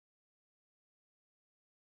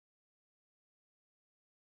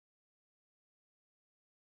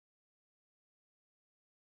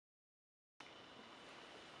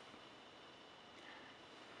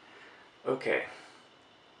Okay,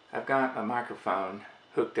 I've got a microphone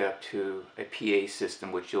hooked up to a PA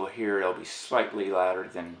system, which you'll hear. It'll be slightly louder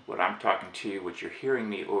than what I'm talking to you, which you're hearing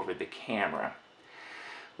me over the camera.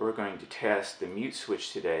 We're going to test the mute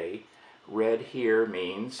switch today. Red here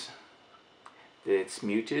means that it's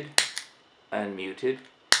muted, unmuted,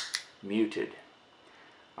 muted.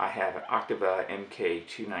 I have an Octava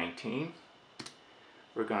MK219.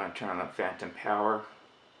 We're going to turn on the phantom power.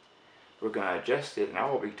 We're going to adjust it, and I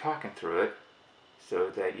will be talking through it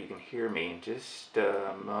so that you can hear me in just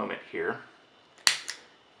a moment here.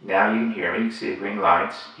 Now you can hear me. You see the green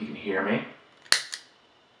lights. You can hear me.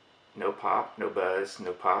 No pop, no buzz,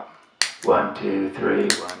 no pop. 1, 2, 3. 1,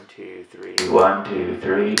 2, 3. 1, 2,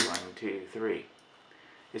 3. 1, 2, 3.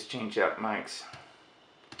 Let's change up mics.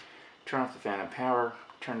 Turn off the phantom power.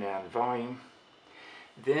 Turn down the volume.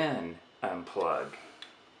 Then unplug.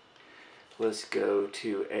 Let's go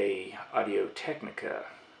to a Audio Technica.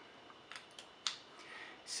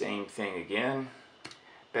 Same thing again.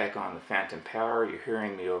 Back on the phantom power. You're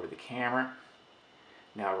hearing me over the camera.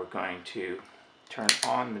 Now we're going to turn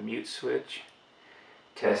on the mute switch.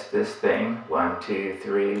 Test this thing. 1, 2,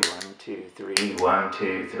 3. 1, 2, 3. 1,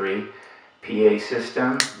 2, 3. PA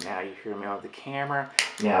system. Now you hear me on the camera.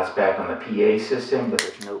 Now it's back on the PA system, but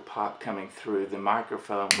there's no pop coming through the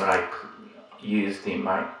microphone when I use the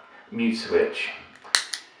mute switch.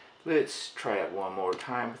 Let's try it one more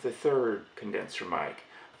time with the third condenser mic.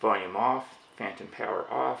 Volume off, phantom power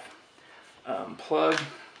off, unplug,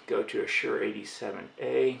 go to a Shure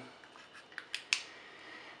 87A,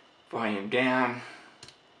 volume down,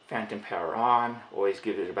 phantom power on. Always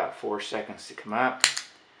give it about 4 seconds to come up.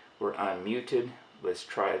 We're unmuted. Let's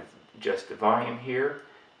try just the volume here.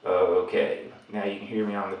 Okay, now you can hear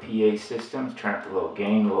me on the PA system. Turn up the little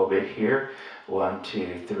gain a little bit here. 1,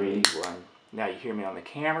 2, 3, 1. Now you hear me on the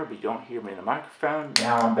camera, but you don't hear me in the microphone.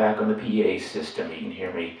 Now I'm back on the PA system. You can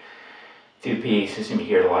hear me through the PA system. You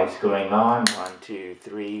hear the lights going on. 1, 2,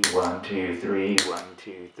 3. 1, 2, 3. 1,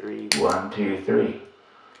 2, 3. 1, 2, 3.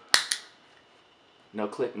 No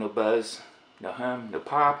click, no buzz, no hum, no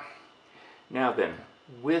pop. Now then,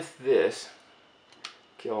 with this,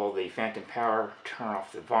 kill the phantom power, turn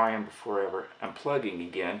off the volume before ever unplugging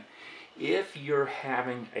again. If you're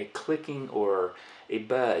having a clicking or a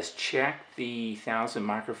buzz, check the 1000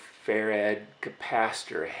 microfarad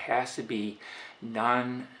capacitor. It has to be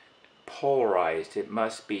non-polarized. It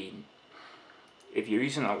must be, if you're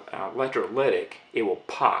using an electrolytic, it will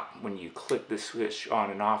pop when you click the switch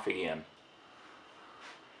on and off again.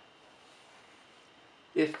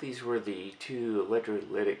 If these were the two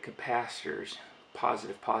electrolytic capacitors,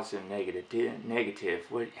 positive, negative,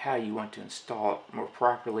 how you want to install it more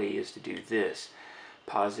properly is to do this.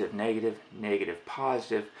 Positive, negative, negative,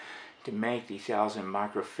 positive, to make the 1000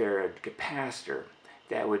 microfarad capacitor.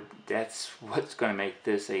 That's what's going to make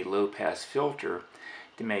this a low pass filter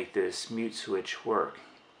to make this mute switch work.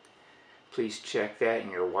 Please check that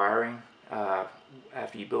in your wiring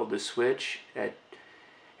after you build the switch.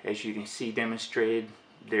 As you can see demonstrated,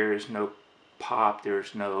 there is no pop,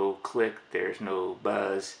 there's no click, there's no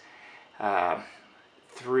buzz.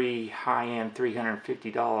 3 high-end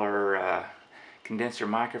 $350 condenser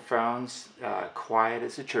microphones, quiet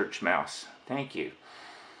as a church mouse. Thank you.